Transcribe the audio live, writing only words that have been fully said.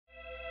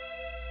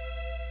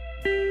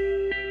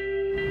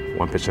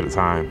one pitch at a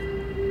time,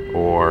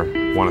 or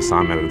one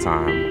assignment at a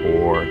time,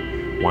 or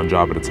one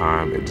job at a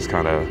time. It just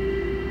kind of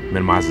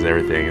minimizes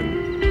everything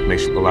and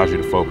allows you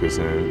to focus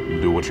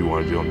and do what you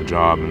want to do on the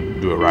job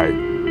and do it right.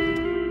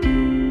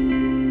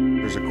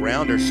 There's a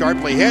grounder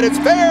sharply hit. It's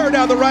fair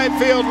down the right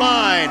field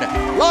line.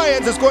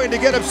 Lyons is going to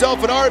get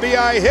himself an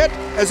RBI hit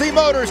as he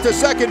motors to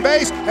second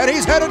base, and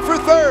he's headed for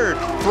third.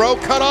 Throw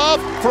cut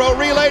off, throw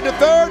relayed to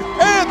third.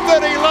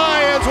 Anthony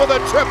Lyons with a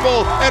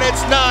triple, and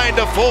it's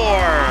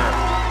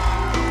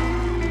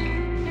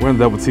 9-4. Winning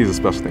double T is a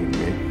special thing to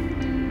me.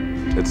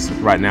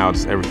 Right now,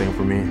 it's everything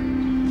for me.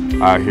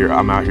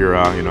 I'm out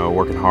here,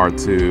 working hard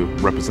to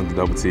represent the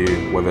double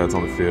T, whether that's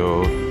on the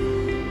field,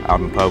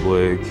 out in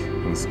public,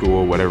 in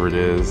school, whatever it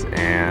is.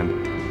 And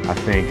I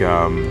think,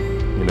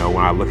 when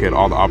I look at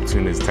all the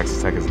opportunities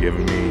Texas Tech has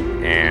given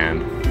me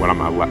and what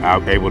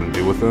I'm able to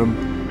do with them,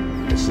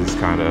 it's just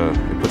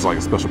it puts like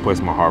a special place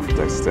in my heart for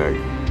Texas Tech.